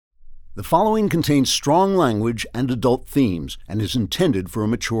The following contains strong language and adult themes and is intended for a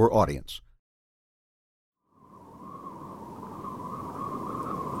mature audience.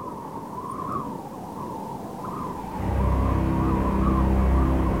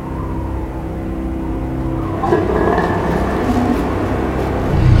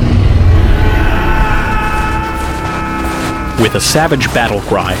 With a savage battle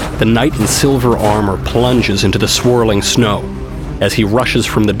cry, the knight in silver armor plunges into the swirling snow. As he rushes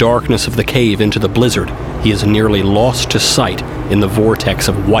from the darkness of the cave into the blizzard, he is nearly lost to sight in the vortex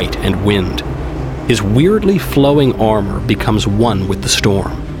of white and wind. His weirdly flowing armor becomes one with the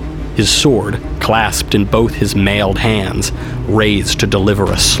storm. His sword, clasped in both his mailed hands, raised to deliver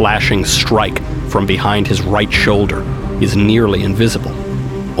a slashing strike from behind his right shoulder, is nearly invisible.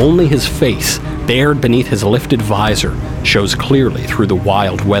 Only his face, bared beneath his lifted visor, shows clearly through the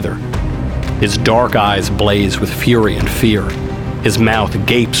wild weather. His dark eyes blaze with fury and fear. His mouth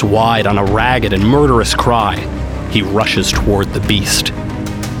gapes wide on a ragged and murderous cry. He rushes toward the beast.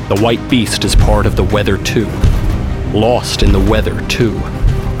 The white beast is part of the weather too. Lost in the weather too.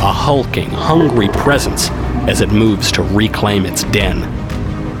 A hulking, hungry presence as it moves to reclaim its den.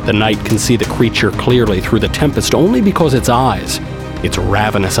 The knight can see the creature clearly through the tempest only because its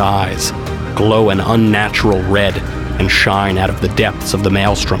ravenous eyes, glow an unnatural red and shine out of the depths of the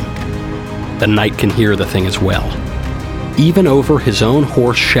maelstrom. The knight can hear the thing as well. Even over his own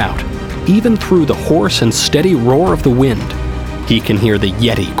hoarse shout, even through the hoarse and steady roar of the wind, he can hear the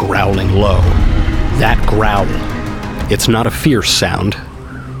Yeti growling low. That growl, it's not a fierce sound.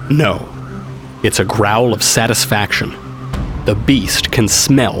 No, it's a growl of satisfaction. The beast can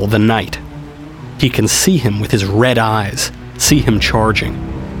smell the knight. He can see him with his red eyes, see him charging.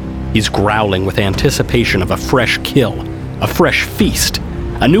 He's growling with anticipation of a fresh kill, a fresh feast,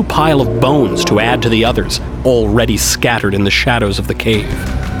 a new pile of bones to add to the others already scattered in the shadows of the cave.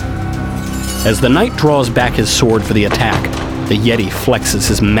 As the knight draws back his sword for the attack, the Yeti flexes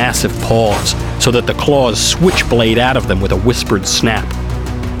his massive paws so that the claws switchblade out of them with a whispered snap.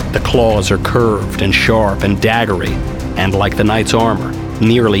 The claws are curved and sharp and daggery, and like the knight's armor,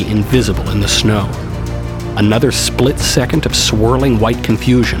 nearly invisible in the snow. Another split second of swirling white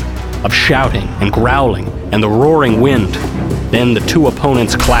confusion, of shouting and growling and the roaring wind. Then the two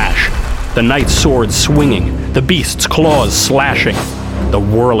opponents clash, the knight's sword swinging, the beast's claws slashing. The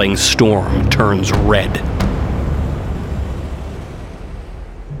whirling storm turns red.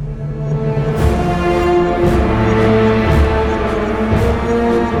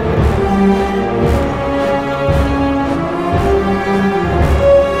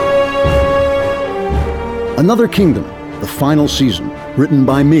 Another Kingdom, the final season, written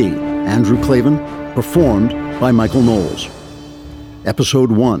by me, Andrew Klavan, performed by Michael Knowles.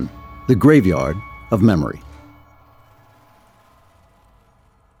 Episode 1, The Graveyard of Memory.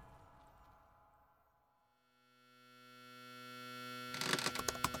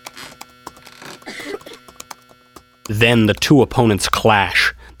 Then the two opponents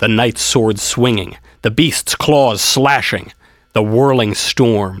clash, the knight's sword swinging, the beast's claws slashing. The whirling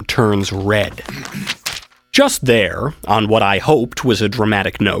storm turns red. Just there, on what I hoped was a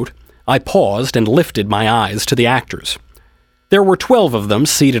dramatic note, I paused and lifted my eyes to the actors. There were 12 of them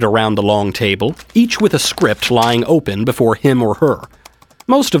seated around the long table, each with a script lying open before him or her.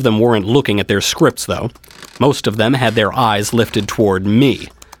 Most of them weren't looking at their scripts, though. Most of them had their eyes lifted toward me,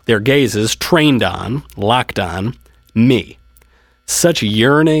 their gazes trained on, locked on, me. Such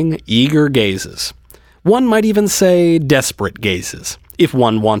yearning, eager gazes. One might even say desperate gazes, if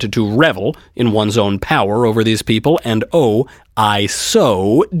one wanted to revel in one's own power over these people, and oh, I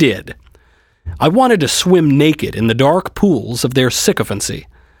so did. I wanted to swim naked in the dark pools of their sycophancy.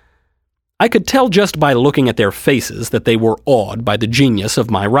 I could tell just by looking at their faces that they were awed by the genius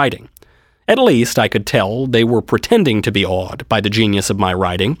of my writing. At least I could tell they were pretending to be awed by the genius of my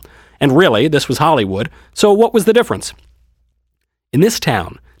writing, and really, this was Hollywood, so what was the difference? In this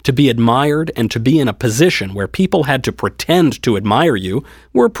town, to be admired and to be in a position where people had to pretend to admire you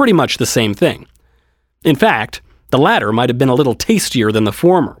were pretty much the same thing. In fact, the latter might have been a little tastier than the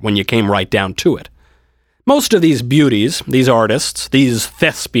former when you came right down to it. Most of these beauties, these artists, these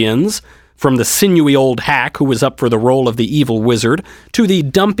thespians, from the sinewy old hack who was up for the role of the evil wizard, to the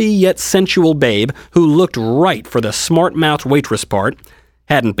dumpy yet sensual babe who looked right for the smart-mouthed waitress part,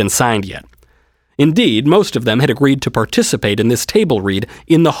 hadn't been signed yet. Indeed, most of them had agreed to participate in this table read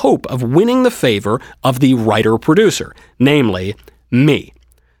in the hope of winning the favor of the writer-producer, namely, me.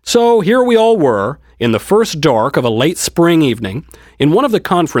 So here we all were, in the first dark of a late spring evening, in one of the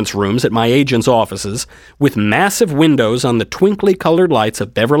conference rooms at my agent's offices, with massive windows on the twinkly colored lights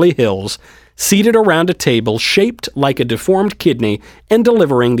of Beverly Hills, seated around a table shaped like a deformed kidney and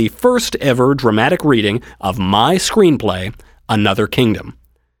delivering the first ever dramatic reading of my screenplay, Another Kingdom.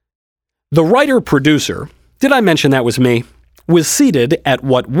 The writer-producer, did I mention that was me, was seated at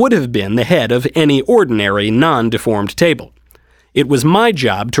what would have been the head of any ordinary non-deformed table. It was my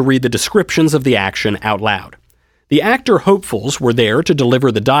job to read the descriptions of the action out loud. The actor hopefuls were there to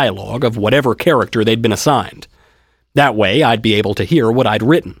deliver the dialogue of whatever character they'd been assigned. That way, I'd be able to hear what I'd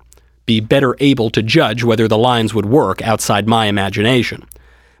written, be better able to judge whether the lines would work outside my imagination.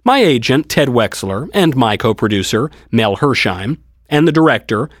 My agent, Ted Wexler, and my co-producer, Mel Hersheim, and the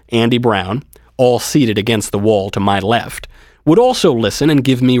director, Andy Brown, all seated against the wall to my left, would also listen and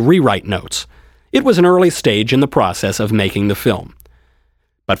give me rewrite notes. It was an early stage in the process of making the film.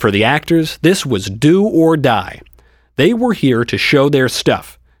 But for the actors, this was do or die. They were here to show their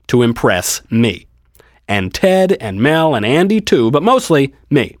stuff, to impress me. And Ted and Mel and Andy too, but mostly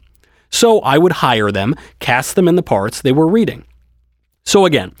me. So I would hire them, cast them in the parts they were reading. So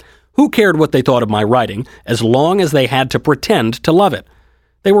again, who cared what they thought of my writing as long as they had to pretend to love it?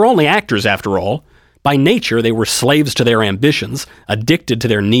 They were only actors after all. By nature, they were slaves to their ambitions, addicted to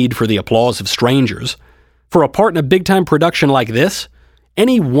their need for the applause of strangers. For a part in a big-time production like this,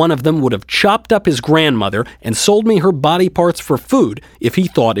 any one of them would have chopped up his grandmother and sold me her body parts for food if he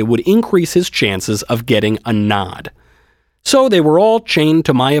thought it would increase his chances of getting a nod. So they were all chained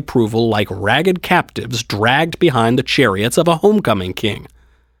to my approval like ragged captives dragged behind the chariots of a homecoming king.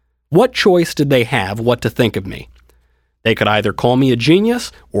 What choice did they have what to think of me? They could either call me a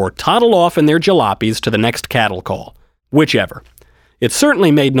genius or toddle off in their jalopies to the next cattle call. Whichever. It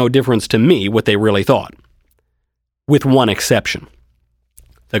certainly made no difference to me what they really thought. With one exception.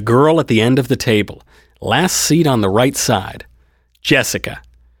 The girl at the end of the table, last seat on the right side. Jessica.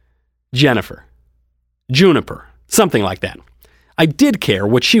 Jennifer. Juniper. Something like that. I did care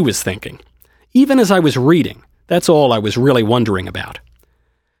what she was thinking. Even as I was reading, that's all I was really wondering about.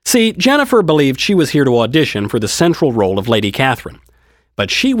 See, Jennifer believed she was here to audition for the central role of Lady Catherine.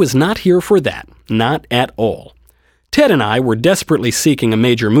 But she was not here for that, not at all. Ted and I were desperately seeking a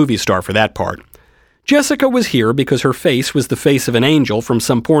major movie star for that part. Jessica was here because her face was the face of an angel from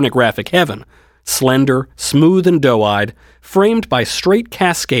some pornographic heaven, slender, smooth and doe-eyed, framed by straight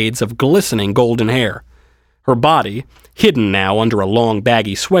cascades of glistening golden hair. Her body, hidden now under a long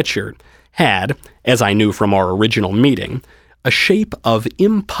baggy sweatshirt, had, as I knew from our original meeting, a shape of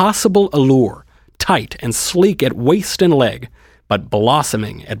impossible allure, tight and sleek at waist and leg, but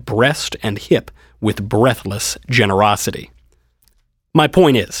blossoming at breast and hip with breathless generosity. My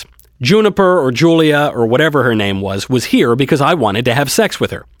point is, Juniper or Julia or whatever her name was here because I wanted to have sex with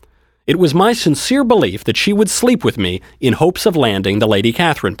her. It was my sincere belief that she would sleep with me in hopes of landing the Lady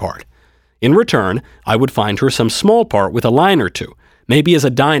Catherine part. In return, I would find her some small part with a line or two, maybe as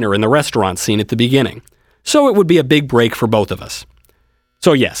a diner in the restaurant scene at the beginning. So it would be a big break for both of us.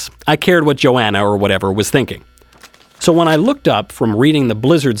 So yes, I cared what Joanna or whatever was thinking. So when I looked up from reading the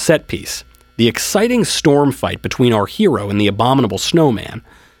Blizzard set piece, the exciting storm fight between our hero and the abominable snowman,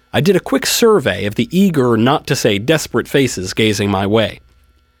 I did a quick survey of the eager, not to say desperate faces gazing my way.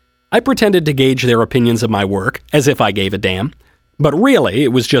 I pretended to gauge their opinions of my work, as if I gave a damn, but really it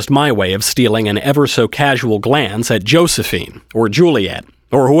was just my way of stealing an ever-so-casual glance at Josephine, or Juliet,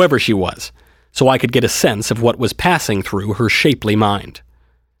 or whoever she was, so I could get a sense of what was passing through her shapely mind.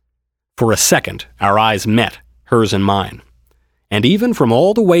 For a second, our eyes met, hers and mine. And even from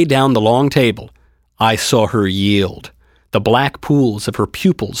all the way down the long table, I saw her yield, the black pools of her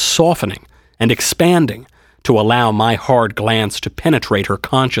pupils softening and expanding to allow my hard glance to penetrate her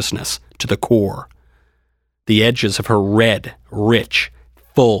consciousness to the core. The edges of her red, rich,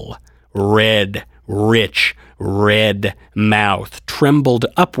 full, red, rich, red mouth trembled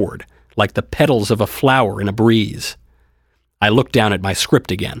upward like the petals of a flower in a breeze. I looked down at my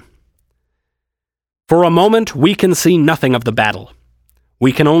script again. For a moment, we can see nothing of the battle.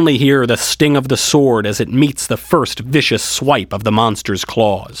 We can only hear the sting of the sword as it meets the first vicious swipe of the monster's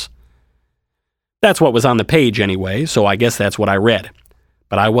claws. That's what was on the page anyway, so I guess that's what I read.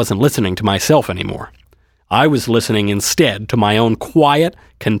 But I wasn't listening to myself anymore. I was listening instead to my own quiet,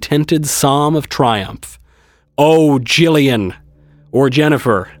 contented psalm of triumph. Oh, Jillian, or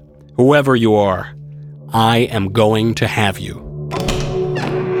Jennifer, whoever you are, I am going to have you.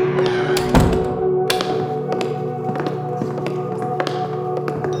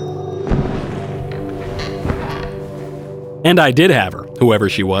 And I did have her, whoever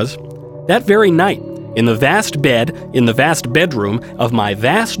she was. That very night, in the vast bedroom of my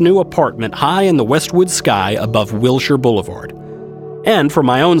vast new apartment high in the westwood sky above Wilshire Boulevard. And for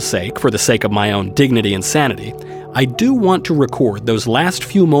my own sake, for the sake of my own dignity and sanity, I do want to record those last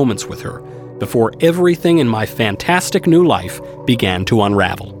few moments with her, before everything in my fantastic new life began to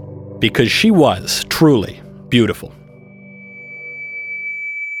unravel. Because she was truly beautiful.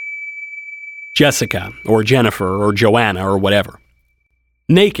 Jessica, or Jennifer, or Joanna, or whatever.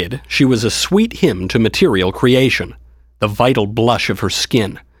 Naked, she was a sweet hymn to material creation, the vital blush of her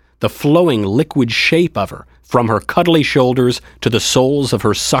skin, the flowing liquid shape of her, from her cuddly shoulders to the soles of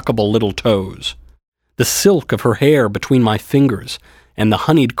her suckable little toes, the silk of her hair between my fingers, and the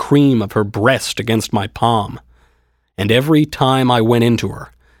honeyed cream of her breast against my palm. And every time I went into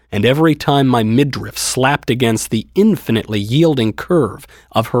her, and every time my midriff slapped against the infinitely yielding curve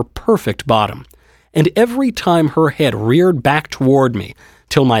of her perfect bottom, and every time her head reared back toward me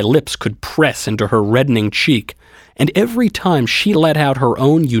till my lips could press into her reddening cheek, and every time she let out her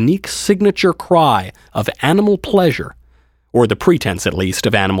own unique signature cry of animal pleasure, or the pretense at least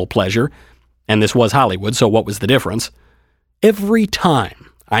of animal pleasure, and this was Hollywood, so what was the difference? Every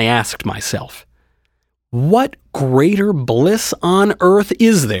time I asked myself, what greater bliss on earth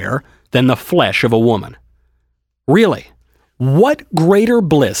is there than the flesh of a woman? Really, what greater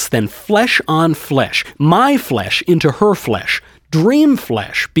bliss than flesh on flesh, my flesh into her flesh, dream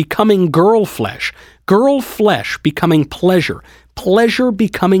flesh becoming girl flesh becoming pleasure, pleasure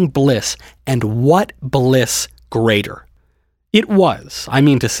becoming bliss, and what bliss greater? It was, I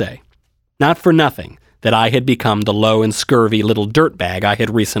mean to say, not for nothing that I had become the low and scurvy little dirtbag I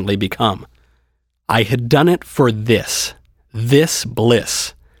had recently become. I had done it for this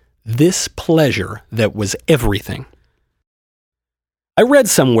bliss, this pleasure that was everything. I read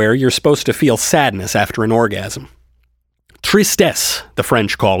somewhere you're supposed to feel sadness after an orgasm. Tristesse, the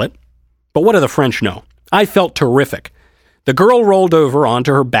French call it. But what do the French know? I felt terrific. The girl rolled over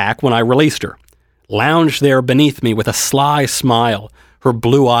onto her back when I released her, lounged there beneath me with a sly smile, her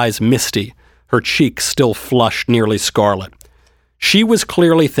blue eyes misty, her cheeks still flushed nearly scarlet. She was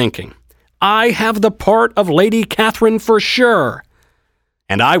clearly thinking, I have the part of Lady Catherine for sure.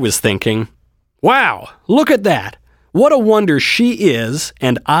 And I was thinking, wow, look at that. What a wonder she is,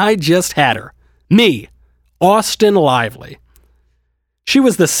 and I just had her. Me, Austin Lively. She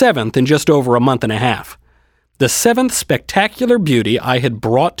was the 7th in just over a month and a half. The 7th spectacular beauty I had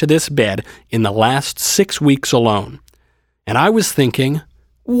brought to this bed in the last 6 weeks alone. And I was thinking,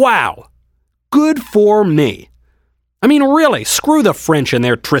 wow, good for me. I mean, really, screw the French and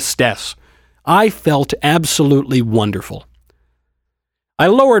their tristesse. I felt absolutely wonderful. I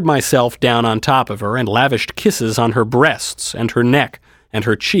lowered myself down on top of her and lavished kisses on her breasts and her neck and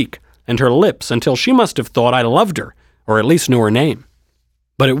her cheek and her lips until she must have thought I loved her, or at least knew her name.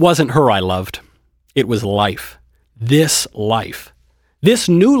 But it wasn't her I loved. It was life. This life. This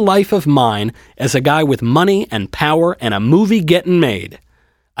new life of mine as a guy with money and power and a movie getting made.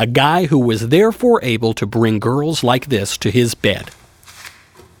 A guy who was therefore able to bring girls like this to his bed.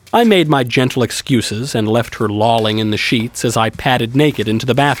 I made my gentle excuses and left her lolling in the sheets as I padded naked into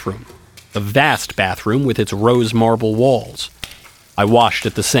the bathroom, the vast bathroom with its rose marble walls. I washed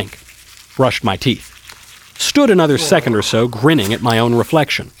at the sink, brushed my teeth, stood another second or so grinning at my own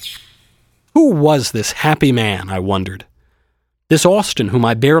reflection. Who was this happy man, I wondered? This Austin whom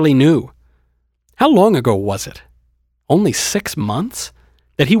I barely knew. How long ago was it? Only 6 months?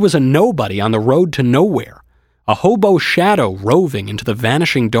 That he was a nobody on the road to nowhere, a hobo shadow roving into the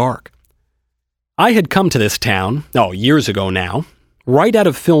vanishing dark. I had come to this town, years ago now, right out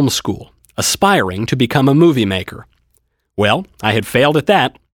of film school, aspiring to become a movie maker. Well, I had failed at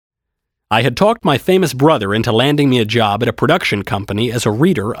that. I had talked my famous brother into landing me a job at a production company as a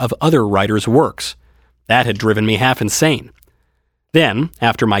reader of other writers' works. That had driven me half insane. Then,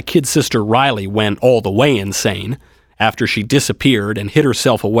 after my kid sister Riley went all the way insane, after she disappeared and hid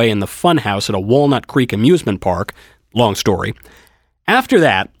herself away in the funhouse at a Walnut Creek amusement park, long story, after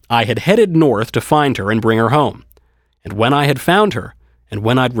that, I had headed north to find her and bring her home. And when I had found her, and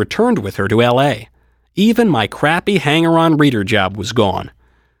when I'd returned with her to L.A., even my crappy hanger-on reader job was gone.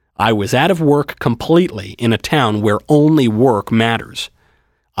 I was out of work completely in a town where only work matters.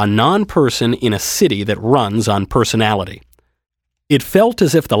 A non-person in a city that runs on personality. It felt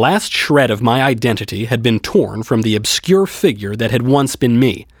as if the last shred of my identity had been torn from the obscure figure that had once been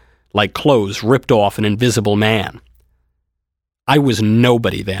me, like clothes ripped off an invisible man. I was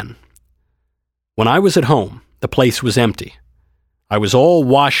nobody then. When I was at home, the place was empty. I was all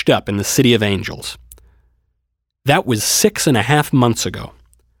washed up in the City of Angels. That was 6.5 months ago.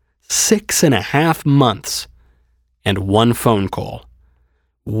 6.5 months. And one phone call.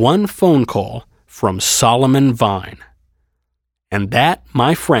 One phone call from Solomon Vine. And that,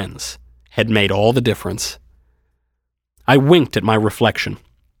 my friends, had made all the difference. I winked at my reflection.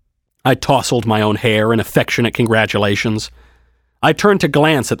 I tousled my own hair in affectionate congratulations. I turned to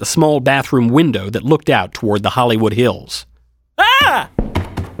glance at the small bathroom window that looked out toward the Hollywood Hills. Ah!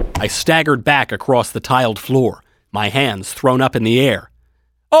 I staggered back across the tiled floor, my hands thrown up in the air.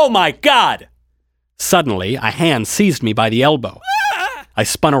 Oh my God! Suddenly, a hand seized me by the elbow. Ah! I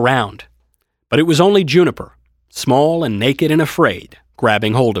spun around, but it was only Juniper, small and naked and afraid,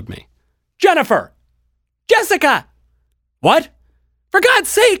 grabbing hold of me. Jennifer! Jessica! What? For God's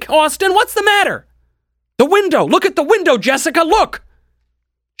sake, Austin, what's the matter? The window! Look at the window, Jessica, look!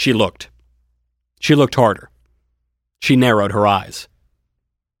 She looked. She looked harder. She narrowed her eyes.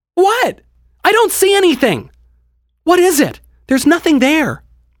 What? I don't see anything. What is it? There's nothing there.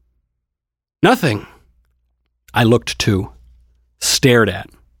 Nothing. I looked too. Stared at.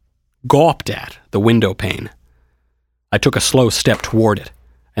 Gawped at the window pane. I took a slow step toward it,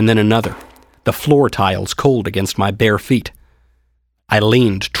 and then another, the floor tiles cold against my bare feet. I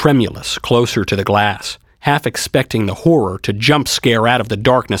leaned, tremulous, closer to the glass, half expecting the horror to jump scare out of the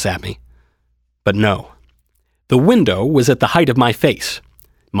darkness at me. But no. The window was at the height of my face.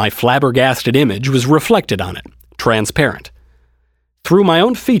 My flabbergasted image was reflected on it, transparent. Through my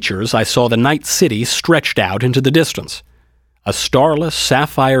own features, I saw the night city stretched out into the distance. A starless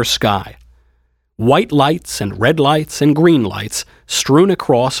sapphire sky. White lights and red lights and green lights strewn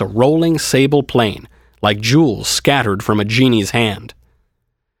across a rolling sable plain, like jewels scattered from a genie's hand.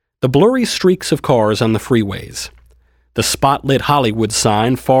 The blurry streaks of cars on the freeways. The spot-lit Hollywood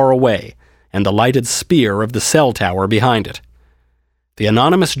sign far away, and the lighted spear of the cell tower behind it. The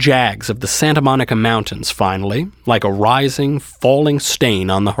anonymous jags of the Santa Monica Mountains, finally, like a rising, falling stain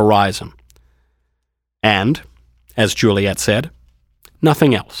on the horizon. And, as Juliet said,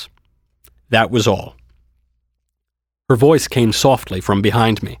 nothing else. That was all. Her voice came softly from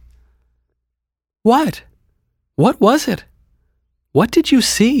behind me. What? What was it? What did you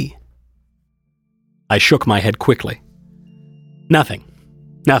see? I shook my head quickly. Nothing.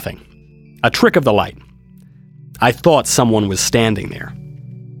 Nothing. A trick of the light. I thought someone was standing there.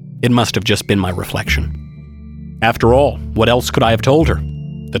 It must have just been my reflection. After all, what else could I have told her?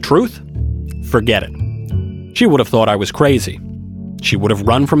 The truth? Forget it. She would have thought I was crazy. She would have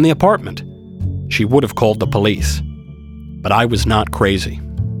run from the apartment. She would have called the police. But I was not crazy.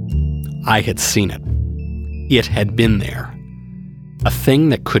 I had seen it. It had been there. A thing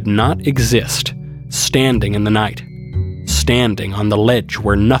that could not exist, standing in the night. Standing on the ledge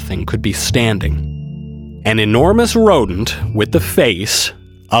where nothing could be standing. An enormous rodent with the face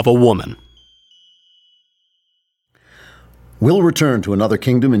of a woman. We'll return to Another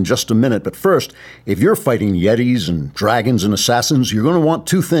Kingdom in just a minute, but first, if you're fighting yetis and dragons and assassins, you're going to want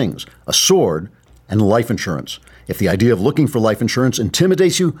two things, a sword and life insurance. If the idea of looking for life insurance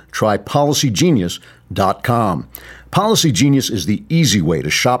intimidates you, try PolicyGenius.com. Policy Genius is the easy way to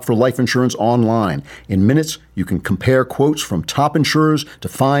shop for life insurance online. In minutes, you can compare quotes from top insurers to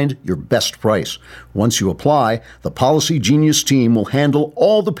find your best price. Once you apply, the Policy Genius team will handle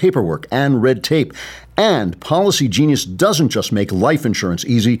all the paperwork and red tape. And Policy Genius doesn't just make life insurance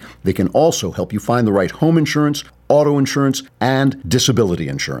easy, they can also help you find the right home insurance, auto insurance, and disability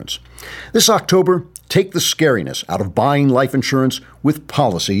insurance. This October, take the scariness out of buying life insurance with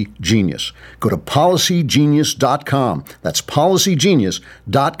Policy Genius. Go to PolicyGenius.com. That's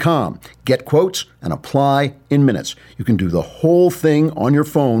PolicyGenius.com. Get quotes and apply in minutes. You can do the whole thing on your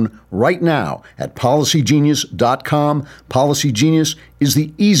phone right now at PolicyGenius.com. Policy Genius is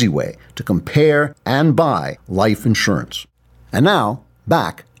the easy way to compare and buy life insurance. And now,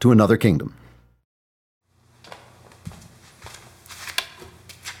 back to Another Kingdom.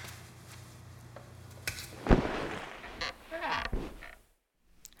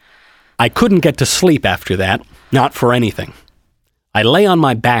 I couldn't get to sleep after that, not for anything. I lay on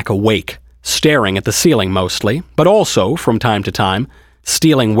my back awake, staring at the ceiling mostly, but also, from time to time,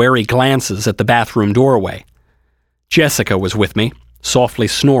 stealing wary glances at the bathroom doorway. Jessica was with me, softly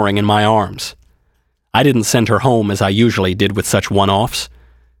snoring in my arms. I didn't send her home as I usually did with such one-offs.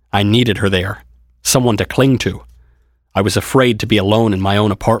 I needed her there, someone to cling to. I was afraid to be alone in my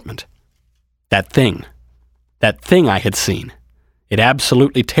own apartment. That thing I had seen. It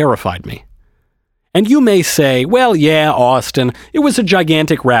absolutely terrified me. And you may say, well, yeah, Austin, it was a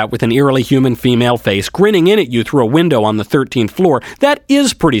gigantic rat with an eerily human female face grinning in at you through a window on the 13th floor. That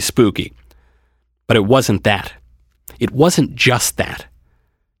is pretty spooky. But it wasn't that. It wasn't just that.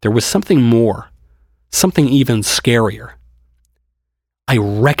 There was something more, something even scarier. I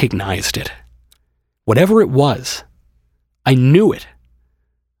recognized it. Whatever it was, I knew it.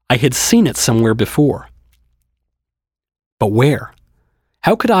 I had seen it somewhere before. But where?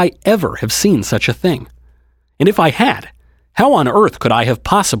 How could I ever have seen such a thing? And if I had, how on earth could I have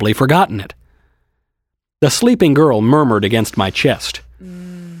possibly forgotten it? The sleeping girl murmured against my chest.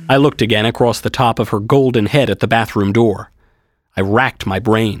 I looked again across the top of her golden head at the bathroom door. I racked my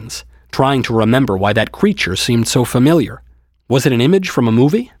brains, trying to remember why that creature seemed so familiar. Was it an image from a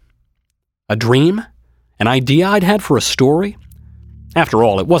movie? A dream? An idea I'd had for a story? After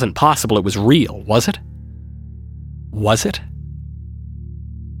all, it wasn't possible it was real, was it? Was it?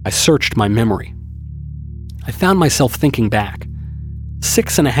 I searched my memory. I found myself thinking back,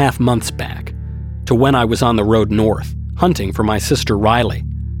 6.5 months back, to when I was on the road north, hunting for my sister Riley.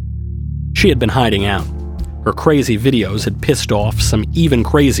 She had been hiding out. Her crazy videos had pissed off some even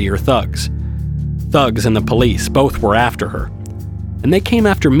crazier thugs. Thugs and the police both were after her. And they came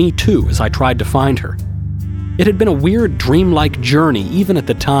after me too as I tried to find her. It had been a weird dreamlike journey even at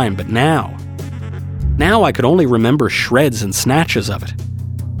the time, but now I could only remember shreds and snatches of it.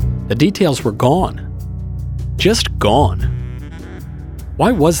 The details were gone. Just gone.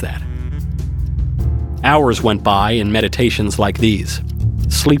 Why was that? Hours went by in meditations like these.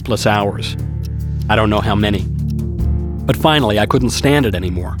 Sleepless hours. I don't know how many. But finally, I couldn't stand it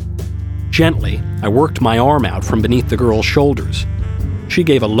anymore. Gently, I worked my arm out from beneath the girl's shoulders. She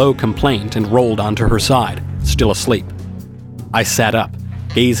gave a low complaint and rolled onto her side, still asleep. I sat up,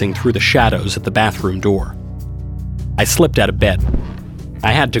 gazing through the shadows at the bathroom door. I slipped out of bed.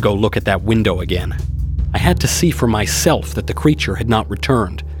 I had to go look at that window again. I had to see for myself that the creature had not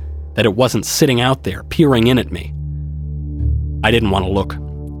returned, that it wasn't sitting out there, peering in at me. I didn't want to look,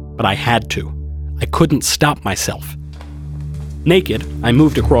 but I had to. I couldn't stop myself. Naked, I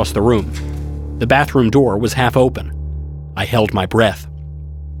moved across the room. The bathroom door was half open. I held my breath.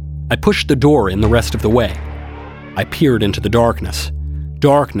 I pushed the door in the rest of the way. I peered into the darkness.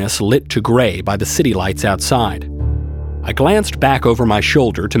 Darkness lit to gray by the city lights outside. I glanced back over my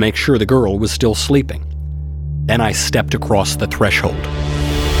shoulder to make sure the girl was still sleeping. Then I stepped across the threshold.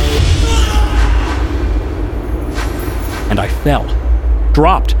 And I fell.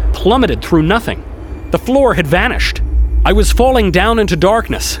 Dropped, plummeted through nothing. The floor had vanished. I was falling down into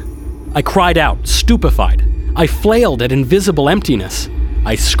darkness. I cried out, stupefied. I flailed at invisible emptiness.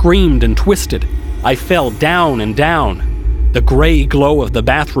 I screamed and twisted. I fell down and down. The gray glow of the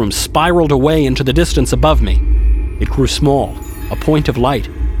bathroom spiraled away into the distance above me. It grew small, a point of light.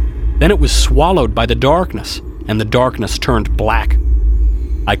 Then it was swallowed by the darkness, and the darkness turned black.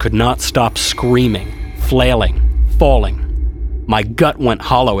 I could not stop screaming, flailing, falling. My gut went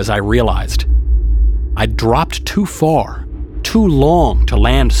hollow as I realized. I'd dropped too far, too long to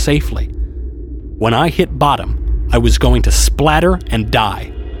land safely. When I hit bottom, I was going to splatter and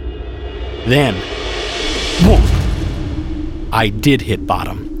die. Then, boom! I did hit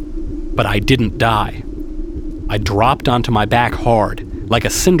bottom, but I didn't die. I dropped onto my back hard, like a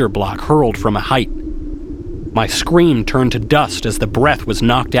cinder block hurled from a height. My scream turned to dust as the breath was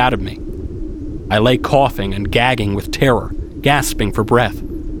knocked out of me. I lay coughing and gagging with terror, gasping for breath.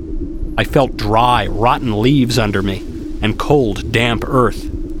 I felt dry, rotten leaves under me and cold, damp earth.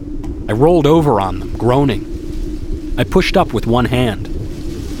 I rolled over on them, groaning. I pushed up with one hand.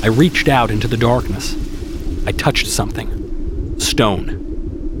 I reached out into the darkness. I touched something.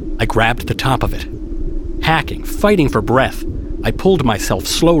 Stone. I grabbed the top of it. Hacking, fighting for breath, I pulled myself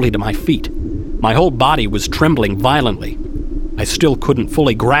slowly to my feet. My whole body was trembling violently. I still couldn't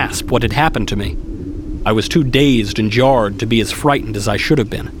fully grasp what had happened to me. I was too dazed and jarred to be as frightened as I should have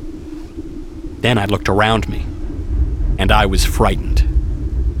been. Then I looked around me, and I was frightened.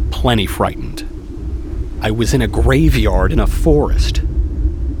 Plenty frightened. I was in a graveyard in a forest.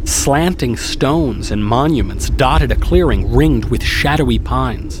 Slanting stones and monuments dotted a clearing ringed with shadowy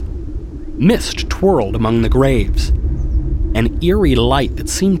pines. Mist twirled among the graves. An eerie light that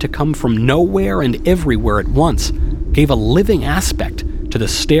seemed to come from nowhere and everywhere at once gave a living aspect to the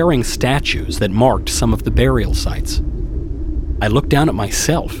staring statues that marked some of the burial sites. I looked down at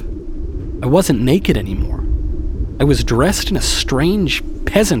myself. I wasn't naked anymore. I was dressed in a strange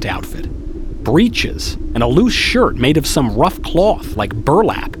peasant outfit, breeches, and a loose shirt made of some rough cloth like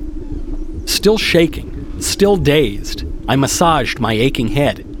burlap. Still shaking, still dazed, I massaged my aching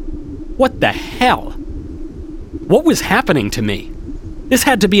head. What the hell? What was happening to me? This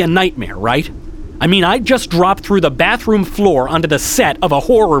had to be a nightmare, right? I mean, I just dropped through the bathroom floor onto the set of a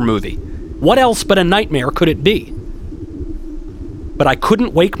horror movie. What else but a nightmare could it be? But I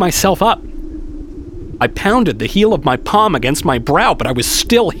couldn't wake myself up. I pounded the heel of my palm against my brow, but I was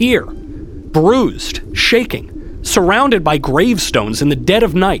still here. Bruised, shaking, surrounded by gravestones in the dead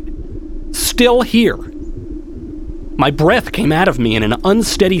of night. Still here. My breath came out of me in an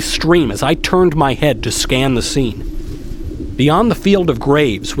unsteady stream as I turned my head to scan the scene. Beyond the field of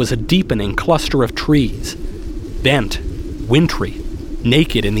graves was a deepening cluster of trees, bent, wintry,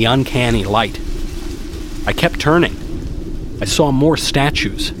 naked in the uncanny light. I kept turning. I saw more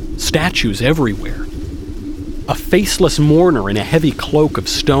statues everywhere. A faceless mourner in a heavy cloak of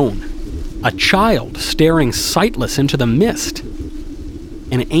stone. A child staring sightless into the mist.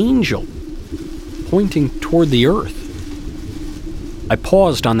 An angel pointing toward the earth. I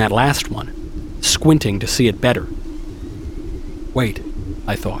paused on that last one, squinting to see it better. Wait,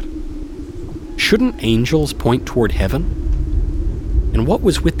 I thought. Shouldn't angels point toward heaven? And what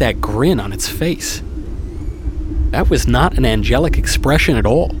was with that grin on its face? That was not an angelic expression at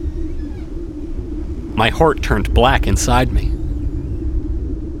all. My heart turned black inside me.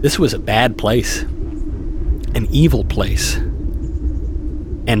 This was a bad place. An evil place.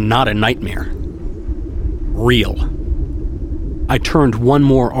 And not a nightmare. Real. I turned one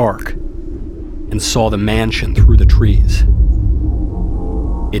more arc and saw the mansion through the trees.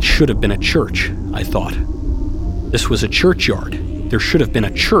 It should have been a church, I thought. This was a churchyard. There should have been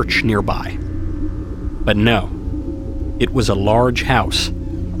a church nearby. But no. It was a large house,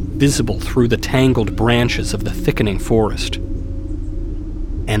 visible through the tangled branches of the thickening forest.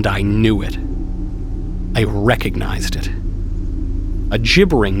 And I knew it. I recognized it. A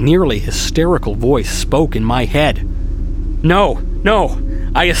gibbering, nearly hysterical voice spoke in my head. No,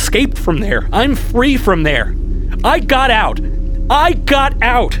 I escaped from there. I'm free from there. I got out.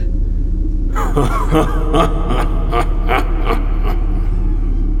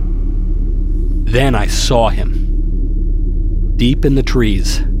 Then I saw him. Deep in the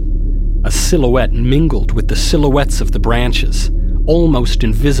trees, a silhouette mingled with the silhouettes of the branches, almost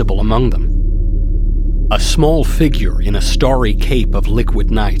invisible among them. A small figure in a starry cape of liquid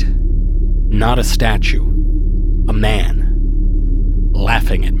night. Not a statue. A man.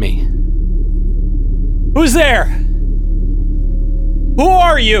 Laughing at me. Who's there? Who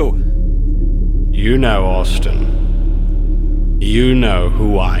are you? You know, Austin. You know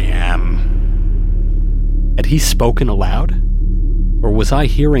who I am. Had he spoken aloud? Or was I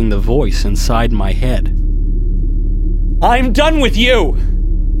hearing the voice inside my head? I'm done with you!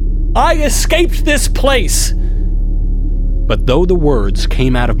 I escaped this place! But though the words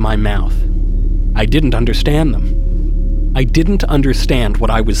came out of my mouth, I didn't understand them. I didn't understand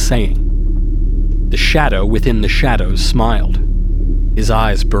what I was saying. The shadow within the shadows smiled. His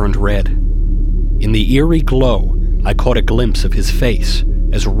eyes burned red. In the eerie glow, I caught a glimpse of his face,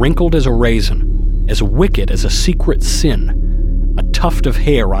 as wrinkled as a raisin, as wicked as a secret sin. A tuft of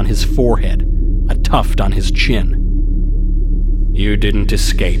hair on his forehead, a tuft on his chin. You didn't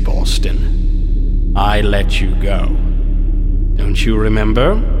escape, Austin. I let you go. Don't you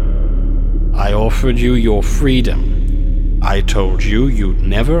remember? I offered you your freedom. I told you you'd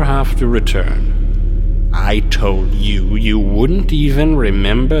never have to return. I told you you wouldn't even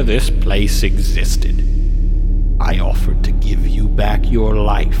remember this place existed. I offered to give you back your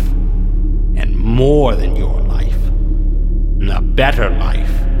life, and more than your life. A better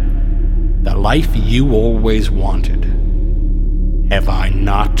life. The life you always wanted. Have I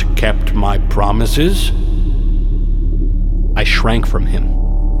not kept my promises? I shrank from him.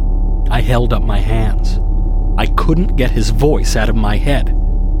 I held up my hands. I couldn't get his voice out of my head.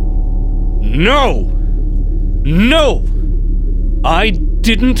 No! No! I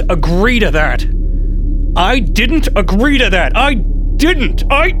didn't agree to that! I didn't agree to that! I didn't!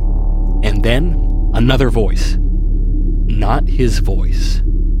 And then, another voice. Not his voice.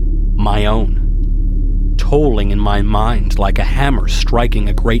 My own. Tolling in my mind like a hammer striking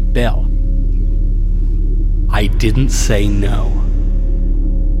a great bell. I didn't say no.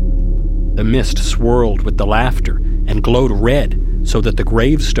 The mist swirled with the laughter and glowed red so that the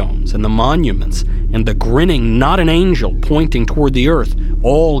gravestones and the monuments and the grinning not an angel pointing toward the earth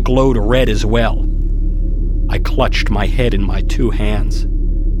all glowed red as well. I clutched my head in my two hands.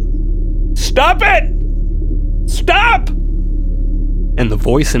 Stop it! Stop! And the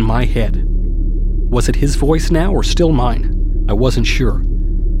voice in my head. Was it his voice now or still mine? I wasn't sure.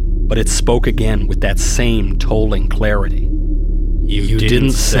 But it spoke again with that same tolling clarity. You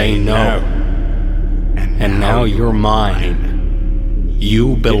didn't say no. And now you're mine.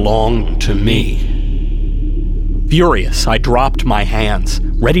 You belong to me. Furious, I dropped my hands,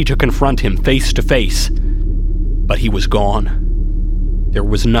 ready to confront him face to face. But he was gone. There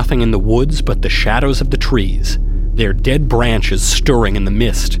was nothing in the woods but the shadows of the trees, their dead branches stirring in the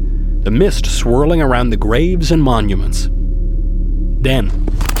mist swirling around the graves and monuments. Then,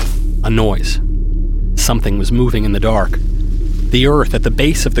 a noise. Something was moving in the dark. The earth at the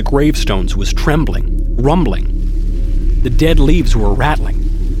base of the gravestones was trembling, rumbling. The dead leaves were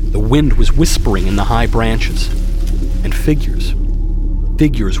rattling. The wind was whispering in the high branches. And figures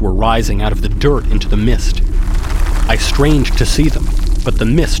were rising out of the dirt into the mist. I strained to see them. But the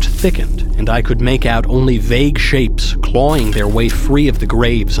mist thickened, and I could make out only vague shapes clawing their way free of the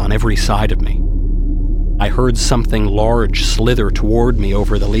graves on every side of me. I heard something large slither toward me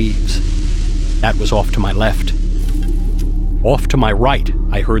over the leaves. That was off to my left. Off to my right,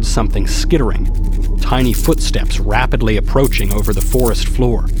 I heard something skittering, tiny footsteps rapidly approaching over the forest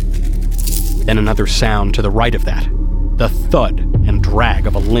floor. Then another sound to the right of that, the thud and drag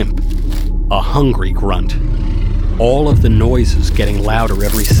of a limp, a hungry grunt. All of the noises getting louder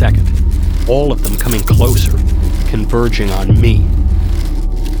every second, all of them coming closer, converging on me.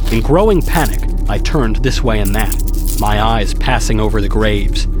 In growing panic, I turned this way and that, my eyes passing over the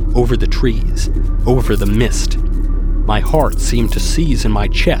graves, over the trees, over the mist. My heart seemed to seize in my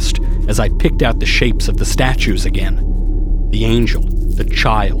chest as I picked out the shapes of the statues again. The angel, the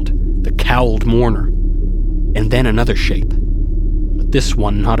child, the cowled mourner, and then another shape. But this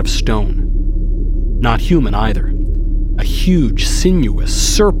one not of stone. Not human either. A huge,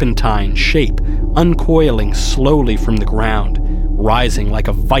 sinuous, serpentine shape, uncoiling slowly from the ground, rising like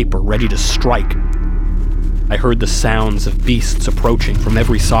a viper ready to strike. I heard the sounds of beasts approaching from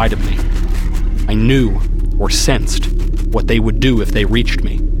every side of me. I knew, or sensed, what they would do if they reached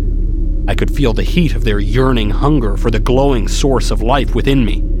me. I could feel the heat of their yearning hunger for the glowing source of life within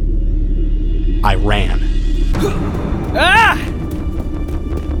me. I ran. Ah!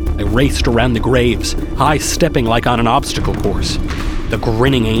 I raced around the graves, high-stepping like on an obstacle course. The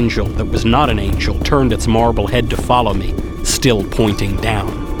grinning angel that was not an angel turned its marble head to follow me, still pointing down.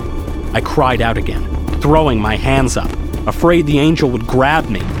 I cried out again, throwing my hands up, afraid the angel would grab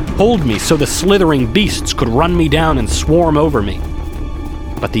me, hold me so the slithering beasts could run me down and swarm over me.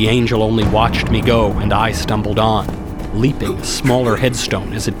 But the angel only watched me go, and I stumbled on, leaping a smaller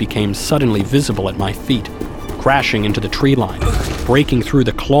headstone as it became suddenly visible at my feet, crashing into the tree line, breaking through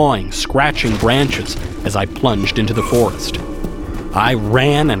the clawing, scratching branches as I plunged into the forest. I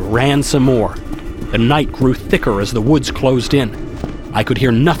ran and ran some more. The night grew thicker as the woods closed in. I could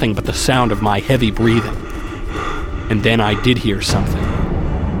hear nothing but the sound of my heavy breathing. And then I did hear something.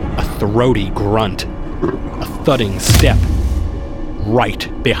 A throaty grunt. A thudding step. Right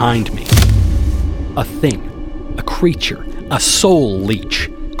behind me. A thing. A creature. A soul leech.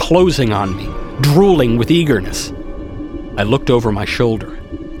 Closing on me. Drooling with eagerness. I looked over my shoulder.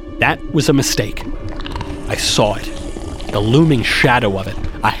 That was a mistake. I saw it. The looming shadow of it.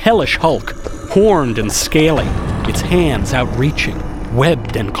 A hellish hulk. Horned and scaly. Its hands outreaching.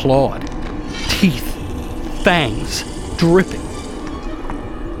 Webbed and clawed. Teeth. Fangs. Dripping.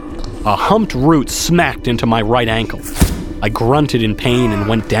 A humped root smacked into my right ankle. I grunted in pain and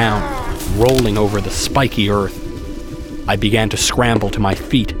went down, rolling over the spiky earth. I began to scramble to my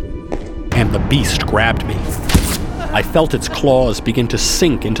feet, and the beast grabbed me. I felt its claws begin to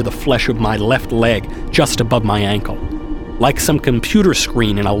sink into the flesh of my left leg just above my ankle. Like some computer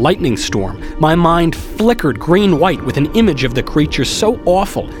screen in a lightning storm, my mind flickered green-white with an image of the creature so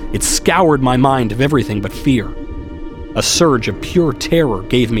awful it scoured my mind of everything but fear. A surge of pure terror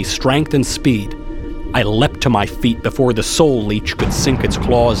gave me strength and speed. I leapt to my feet before the soul leech could sink its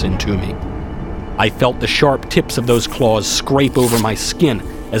claws into me. I felt the sharp tips of those claws scrape over my skin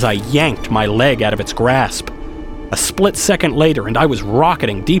as I yanked my leg out of its grasp. A split second later, and I was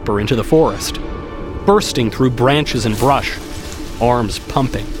rocketing deeper into the forest, bursting through branches and brush, arms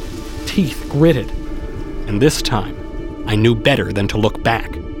pumping, teeth gritted. And this time, I knew better than to look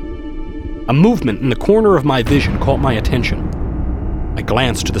back. A movement in the corner of my vision caught my attention. I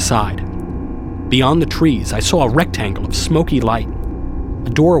glanced to the side. Beyond the trees, I saw a rectangle of smoky light, a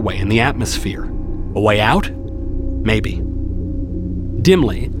doorway in the atmosphere. A way out? Maybe.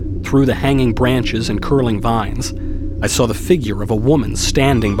 Dimly, through the hanging branches and curling vines, I saw the figure of a woman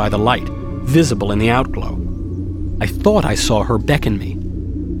standing by the light, visible in the outglow. I thought I saw her beckon me.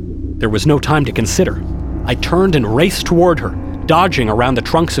 There was no time to consider. I turned and raced toward her, dodging around the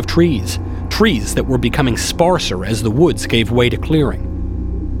trunks of trees that were becoming sparser as the woods gave way to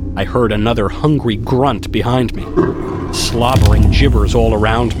clearing. I heard another hungry grunt behind me, slobbering gibbers all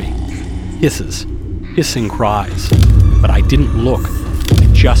around me, hisses, hissing cries, but I didn't look. I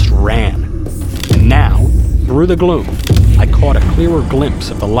just ran. And now, through the gloom, I caught a clearer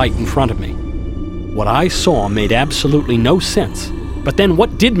glimpse of the light in front of me. What I saw made absolutely no sense, but then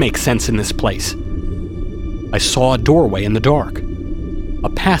what did make sense in this place? I saw a doorway in the dark, a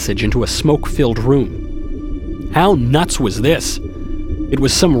passage into a smoke-filled room. How nuts was this? It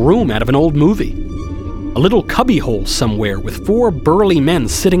was some room out of an old movie. A little cubbyhole somewhere with 4 burly men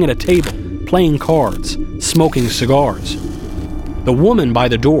sitting at a table, playing cards, smoking cigars. The woman by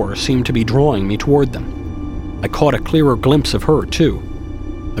the door seemed to be drawing me toward them. I caught a clearer glimpse of her, too.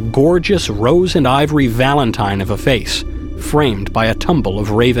 A gorgeous rose and ivory valentine of a face, framed by a tumble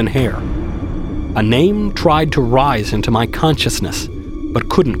of raven hair. A name tried to rise into my consciousness, but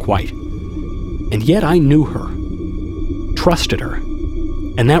couldn't quite. And yet I knew her, trusted her.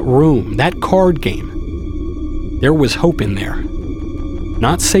 And that room, that card game, there was hope in there.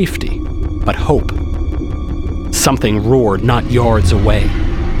 Not safety, but hope. Something roared not yards away.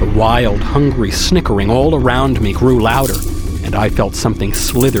 The wild, hungry snickering all around me grew louder, and I felt something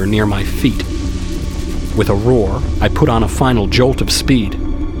slither near my feet. With a roar, I put on a final jolt of speed.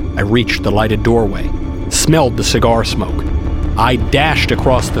 I reached the lighted doorway, smelled the cigar smoke. I dashed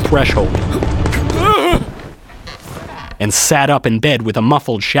across the threshold and sat up in bed with a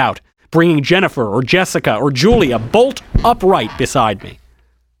muffled shout, bringing Jennifer or Jessica or Julia bolt upright beside me.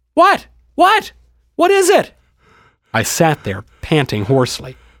 What? What? What is it? I sat there, panting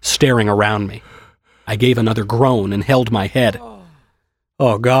hoarsely, staring around me. I gave another groan and held my head.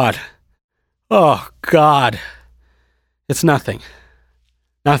 Oh, God. Oh, God. It's nothing.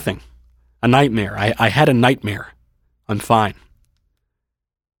 Nothing. A nightmare. I had a nightmare. I'm fine.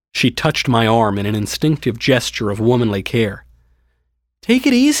 She touched my arm in an instinctive gesture of womanly care. Take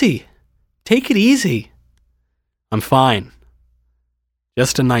it easy. Take it easy. I'm fine.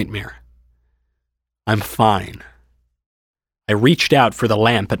 Just a nightmare. I'm fine. I reached out for the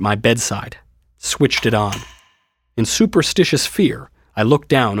lamp at my bedside, switched it on. In superstitious fear, I looked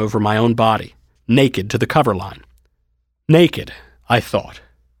down over my own body, naked to the cover line. Naked, I thought.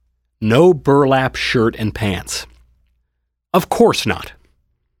 No burlap shirt and pants. Of course not.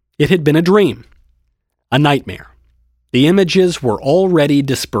 It had been a dream. A nightmare. The images were already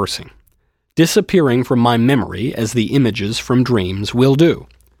dispersing, disappearing from my memory as the images from dreams will do.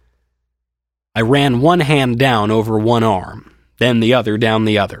 I ran one hand down over one arm, then the other down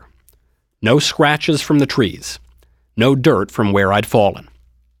the other. No scratches from the trees. No dirt from where I'd fallen.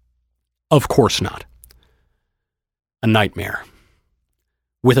 Of course not. A nightmare.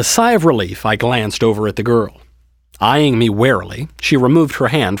 With a sigh of relief, I glanced over at the girl. Eyeing me warily, she removed her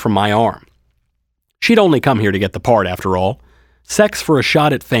hand from my arm. She'd only come here to get the part, after all. Sex for a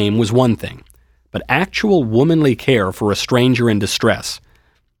shot at fame was one thing, but actual womanly care for a stranger in distress,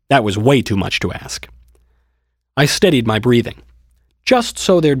 that was way too much to ask. I steadied my breathing. Just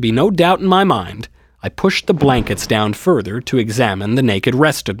so there'd be no doubt in my mind, I pushed the blankets down further to examine the naked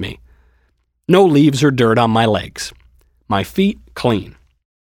rest of me. No leaves or dirt on my legs. My feet clean.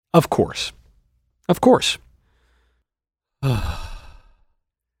 Of course. Of course.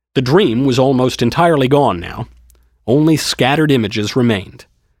 The dream was almost entirely gone now. Only scattered images remained,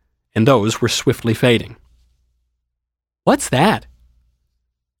 and those were swiftly fading. What's that?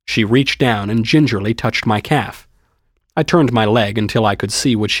 She reached down and gingerly touched my calf. I turned my leg until I could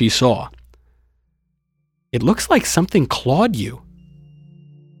see what she saw. It looks like something clawed you.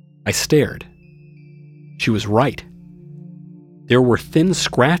 I stared. She was right. There were thin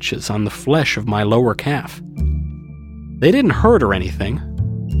scratches on the flesh of my lower calf. They didn't hurt or anything.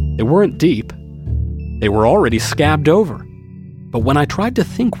 They weren't deep. They were already scabbed over. But when I tried to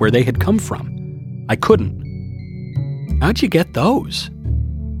think where they had come from, I couldn't. How'd you get those?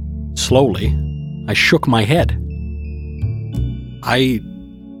 Slowly, I shook my head. I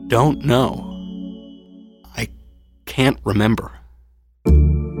don't know. I can't remember.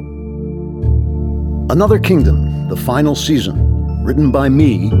 Another Kingdom, the final season, written by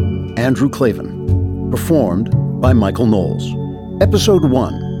me, Andrew Klavan, performed by Michael Knowles. Episode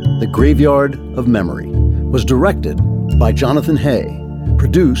 1, The Graveyard of Memory, was directed by Jonathan Hay,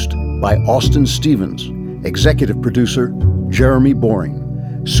 produced by Austin Stevens, executive producer Jeremy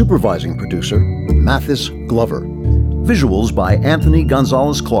Boring, supervising producer Mathis Glover, visuals by Anthony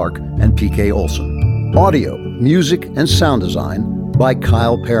Gonzalez-Clark and P.K. Olson, audio, music, and sound design by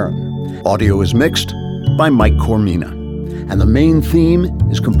Kyle Perrin. Audio is mixed by Mike Cormina, and the main theme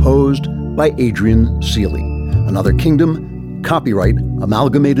is composed by Adrian Seeley. Another Kingdom, copyright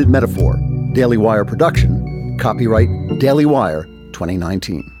Amalgamated Metaphor, Daily Wire production, copyright Daily Wire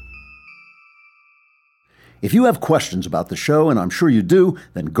 2019. If you have questions about the show, and I'm sure you do,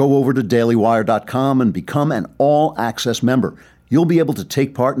 then go over to dailywire.com and become an all-access member. You'll be able to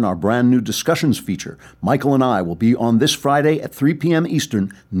take part in our brand new discussions feature. Michael and I will be on this Friday at 3 p.m.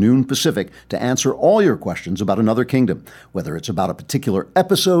 Eastern, noon Pacific, to answer all your questions about Another Kingdom, whether it's about a particular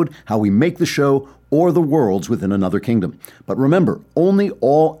episode, how we make the show, or the worlds within Another Kingdom. But remember, only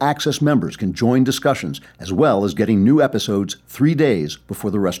all-access members can join discussions, as well as getting new episodes 3 days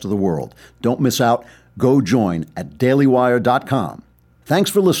before the rest of the world. Don't miss out. Go join at dailywire.com. Thanks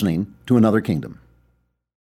for listening to Another Kingdom.